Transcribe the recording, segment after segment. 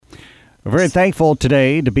We're very thankful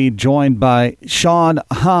today to be joined by Shaon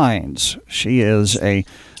Hines. She is a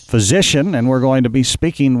physician, and we're going to be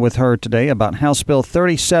speaking with her today about House Bill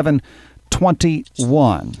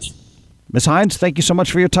 3721. Ms. Hines, thank you so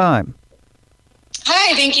much for your time.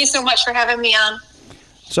 Hi, thank you so much for having me on.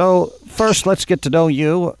 So first, let's get to know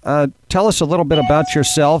you. Tell us a little bit about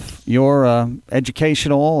yourself, your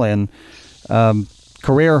educational and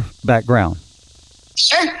career background.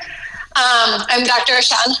 Sure. I'm Dr.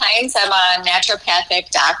 Shaon Hines. I'm a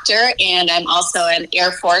naturopathic doctor, and I'm also an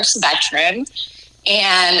Air Force veteran,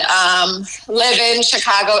 and live in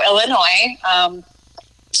Chicago, Illinois.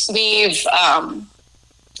 We've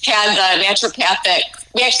had the naturopathic.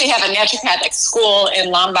 We actually have a naturopathic school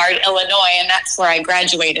in Lombard, Illinois, and that's where I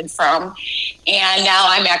graduated from. And now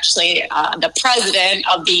I'm actually the president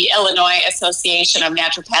of the Illinois Association of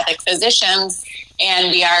Naturopathic Physicians,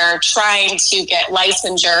 and we are trying to get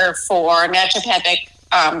licensure for naturopathic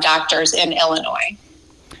doctors in Illinois.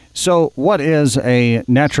 So what is a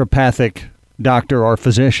naturopathic doctor or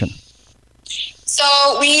physician?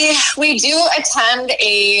 So we do attend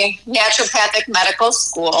a naturopathic medical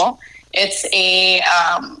school. It's a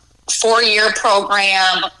 4-year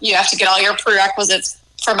program. You have to get all your prerequisites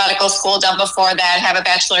for medical school done before that, have a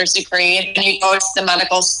bachelor's degree, and you go to the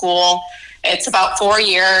medical school. It's about 4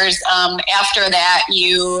 years. After that,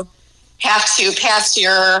 you have to pass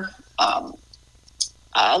your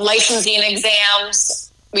licensing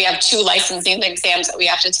exams. We have 2 licensing exams that we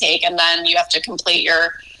have to take, and then you have to complete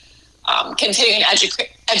your continuing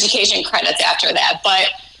education credits after that. But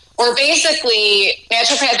we're basically,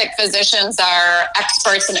 naturopathic physicians are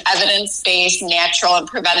experts in evidence-based natural and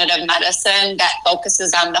preventative medicine that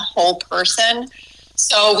focuses on the whole person.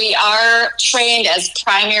 So we are trained as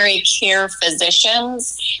primary care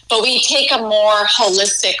physicians, but we take a more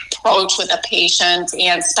holistic approach with a patient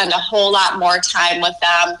and spend a whole lot more time with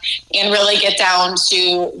them and really get down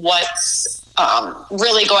to what's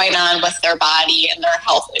really going on with their body and their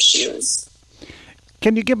health issues.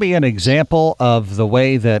 Can you give me an example of the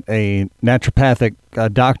way that a naturopathic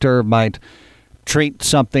doctor might treat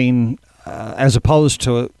something as opposed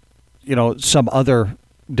to, some other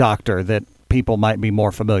doctor that people might be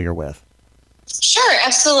more familiar with? Sure,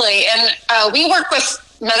 absolutely. And we work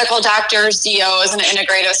with medical doctors, DOs, and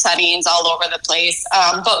integrative settings all over the place.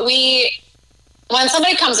 But when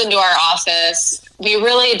somebody comes into our office, we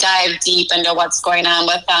really dive deep into what's going on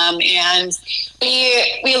with them. And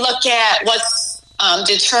we look at what's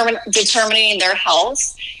determining their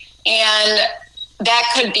health. And that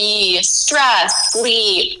could be stress,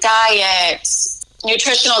 sleep, diet,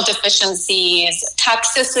 nutritional deficiencies,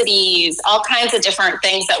 toxicities, all kinds of different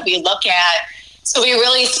things that we look at. So we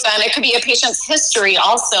really it could be a patient's history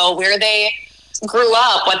also, where they grew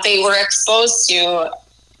up, what they were exposed to.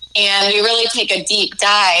 And we really take a deep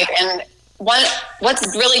dive. And what's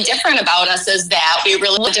really different about us is that we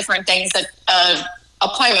really look at different things. That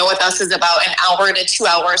appointment with us is about an hour to 2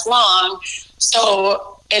 hours long.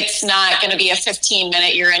 So it's not going to be a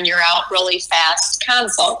 15-minute, you're in, you're out, really fast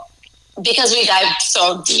consult, because we dive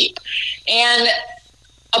so deep. And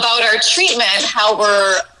about our treatment, how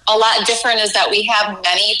we're a lot different is that we have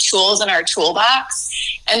many tools in our toolbox.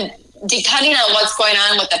 And depending on what's going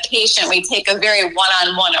on with the patient, we take a very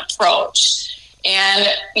one-on-one approach. And,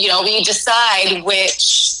 we decide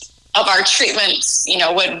which of our treatments,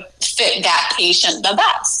 would fit that patient the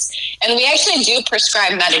best. And we actually do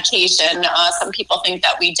prescribe medication. Some people think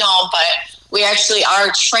that we don't, but we actually are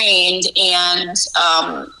trained, and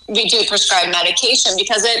we do prescribe medication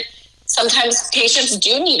because sometimes patients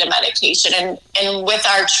do need a medication. And with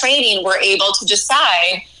our training, we're able to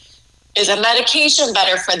decide, is a medication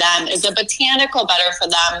better for them? Is a botanical better for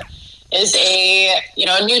them? Is a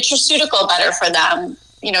nutraceutical better for them?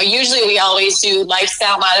 Usually we always do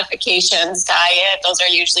lifestyle modifications, diet. Those are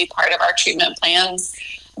usually part of our treatment plans.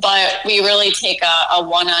 But we really take a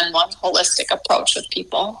one-on-one holistic approach with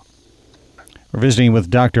people. We're visiting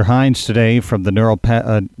with Dr. Hines today from the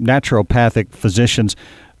Naturopathic Physicians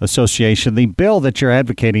Association. The bill that you're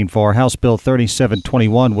advocating for, House Bill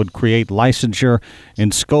 3721, would create licensure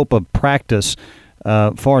and scope of practice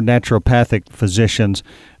for naturopathic physicians.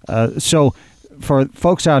 So for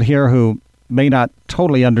folks out here who may not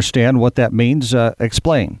totally understand what that means,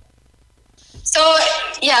 explain. So,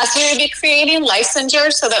 yes, we would be creating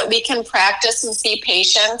licensure so that we can practice and see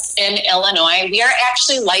patients in Illinois. We are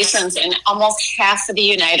actually licensed in almost half of the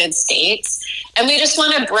United States, and we just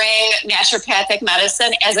want to bring naturopathic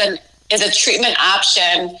medicine as a treatment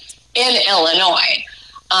option in Illinois.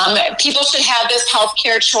 People should have this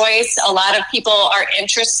healthcare choice. A lot of people are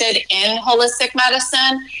interested in holistic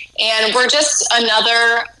medicine, and we're just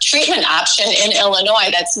another treatment option in Illinois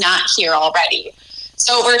that's not here already.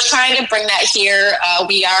 So we're trying to bring that here.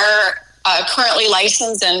 We are currently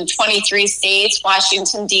licensed in 23 states,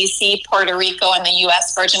 Washington, D.C., Puerto Rico, and the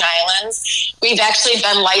U.S. Virgin Islands. We've actually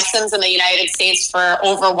been licensed in the United States for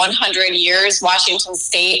over 100 years. Washington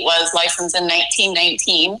State was licensed in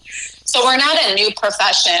 1919. So we're not a new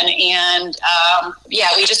profession. And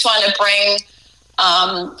we just want to bring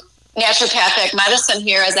naturopathic medicine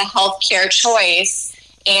here as a healthcare choice.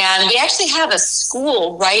 And we actually have a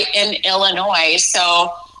school right in Illinois.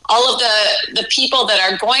 So all of the people that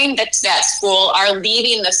are going to that school are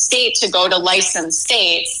leaving the state to go to licensed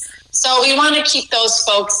states. So we want to keep those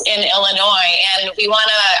folks in Illinois, and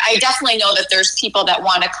I definitely know that there's people that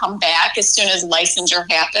want to come back as soon as licensure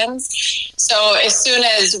happens. So as soon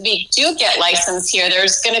as we do get licensed here,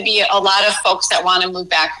 there's going to be a lot of folks that want to move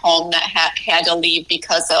back home that had to leave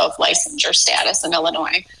because of licensure status in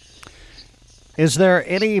Illinois. Is there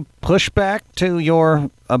any pushback to your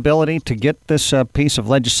ability to get this piece of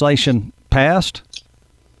legislation passed?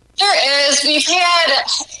 There is.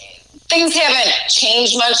 Things haven't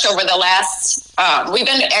changed much over the last, we've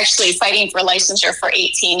been actually fighting for licensure for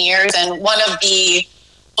 18 years. And one of the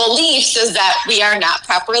beliefs is that we are not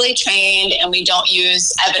properly trained and we don't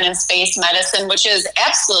use evidence-based medicine, which is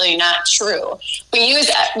absolutely not true. We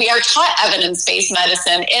are taught evidence-based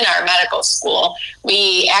medicine in our medical school.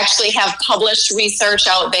 We actually have published research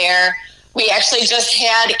out there. We actually just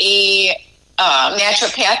had a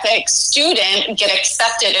naturopathic student get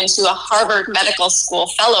accepted into a Harvard Medical School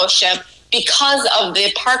fellowship because of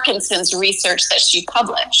the Parkinson's research that she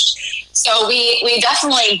published. So we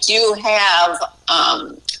definitely do have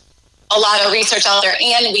a lot of research out there,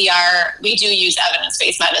 and we do use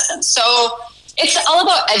evidence-based medicine. So it's all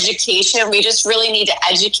about education. We just really need to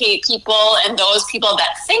educate people, and those people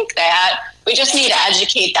that think that, we just need to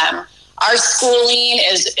educate them. Our schooling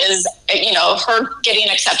is her getting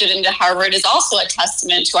accepted into Harvard is also a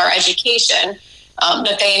testament to our education,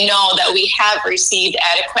 that they know that we have received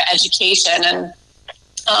adequate education. And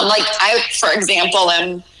for example,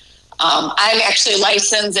 I'm actually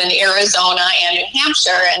licensed in Arizona and New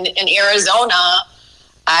Hampshire. And in Arizona,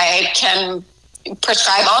 I can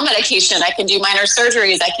prescribe all medication. I can do minor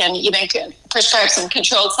surgeries. I can even prescribe some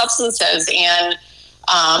controlled substances. And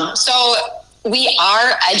so we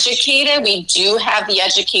are educated. We do have the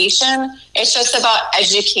education. It's just about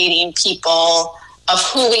educating people of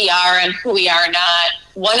who we are and who we are not.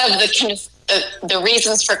 One of the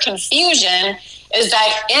reasons for confusion is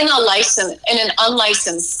that in an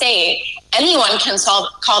unlicensed state, anyone can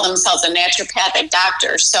call themselves a naturopathic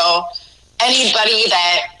doctor. So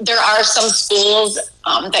there are some schools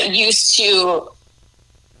that used to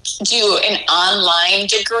do an online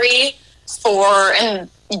degree and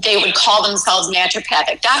they would call themselves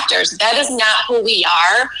naturopathic doctors. That is not who we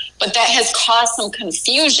are, but that has caused some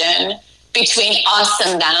confusion between us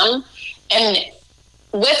and them. And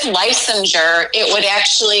with licensure,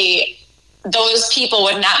 those people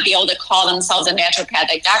would not be able to call themselves a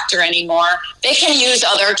naturopathic doctor anymore. They can use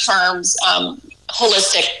other terms,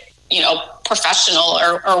 holistic, professional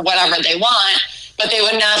or whatever they want, but they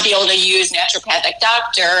would not be able to use naturopathic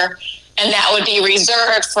doctor. And that would be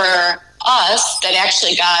reserved for us that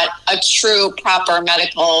actually got a true, proper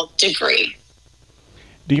medical degree.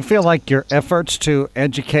 Do you feel like your efforts to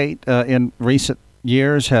educate in recent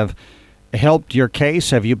years have helped your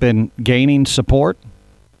case? Have you been gaining support?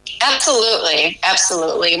 Absolutely.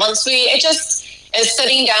 It just is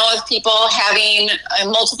sitting down with people, having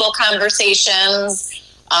multiple conversations.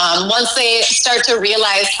 Once they start to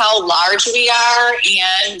realize how large we are,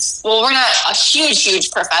 we're not a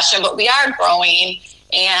huge profession, but we are growing.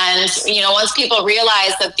 And, once people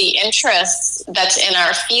realize that the interest that's in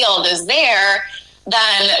our field is there,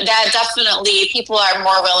 then that definitely people are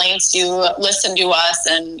more willing to listen to us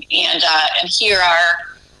and hear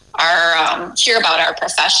hear about our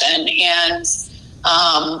profession. And,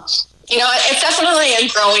 it's definitely a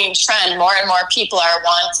growing trend. More and more people are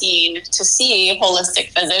wanting to see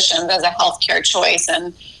holistic physicians as a healthcare choice.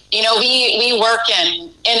 And, we work in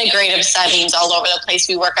integrative settings all over the place.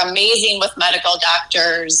 We work amazing with medical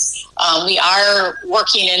doctors. We are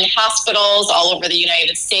working in hospitals all over the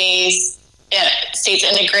United States,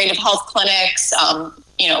 integrative health clinics,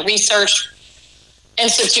 research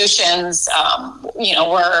institutions.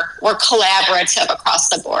 We're collaborative across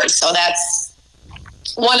the board. So that's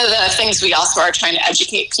one of the things we also are trying to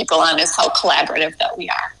educate people on, is how collaborative that we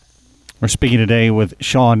are. We're speaking today with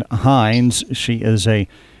Shaon Hines. She is a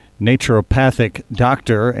naturopathic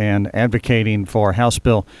doctor and advocating for House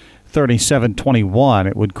Bill 3721.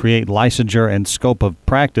 It would create licensure and scope of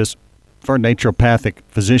practice for naturopathic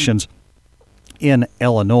physicians in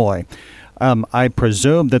Illinois. I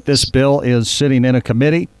presume that this bill is sitting in a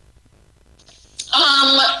committee?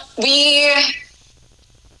 We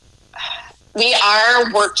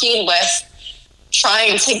are working with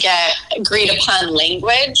trying to get agreed upon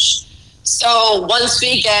language. So once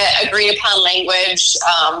we get agreed upon language,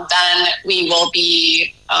 then we will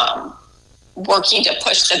be working to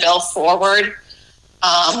push the bill forward.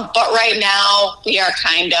 But right now we are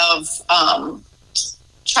kind of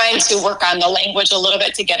trying to work on the language a little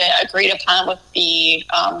bit to get it agreed upon with the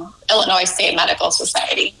Illinois State Medical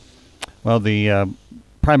Society. Well, the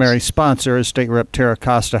primary sponsor is State Rep Tara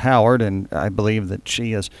Costa Howard, and I believe that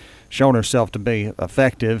she has shown herself to be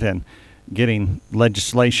effective in getting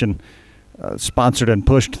legislation sponsored and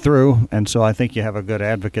pushed through, and so I think you have a good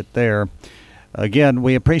advocate there. Again,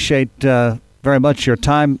 we appreciate very much your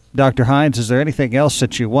time, Dr. Hines. Is there anything else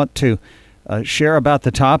that you want to share about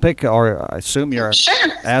the topic, or I assume you're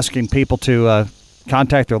asking people to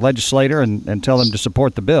contact their legislator and tell them to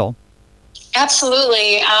support the bill?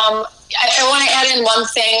 Absolutely. I want to add in one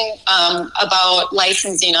thing about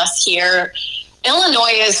licensing us here.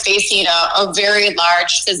 Illinois is facing a very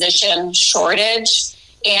large physician shortage,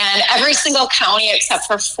 and every single county except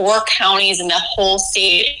for 4 counties in the whole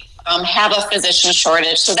state have a physician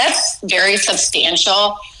shortage. So that's very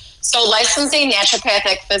substantial. So licensing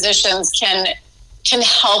naturopathic physicians can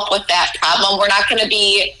help with that problem. We're not going to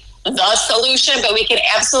be the solution, but we can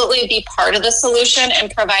absolutely be part of the solution in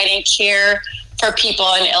providing care for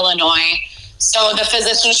people in Illinois. So the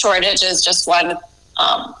physician shortage is just one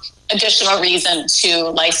additional reason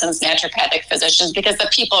to license naturopathic physicians, because the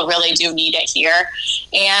people really do need it here.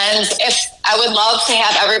 And if I would love to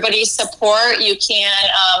have everybody's support, you can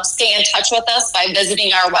stay in touch with us by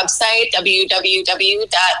visiting our website,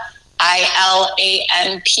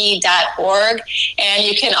 www.ilanp.org. And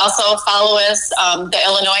you can also follow us, the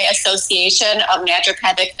Illinois Association of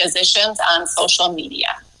Naturopathic Physicians, on social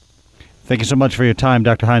media. Thank you so much for your time,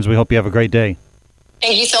 Dr. Hines. We hope you have a great day.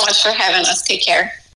 Thank you so much for having us. Take care.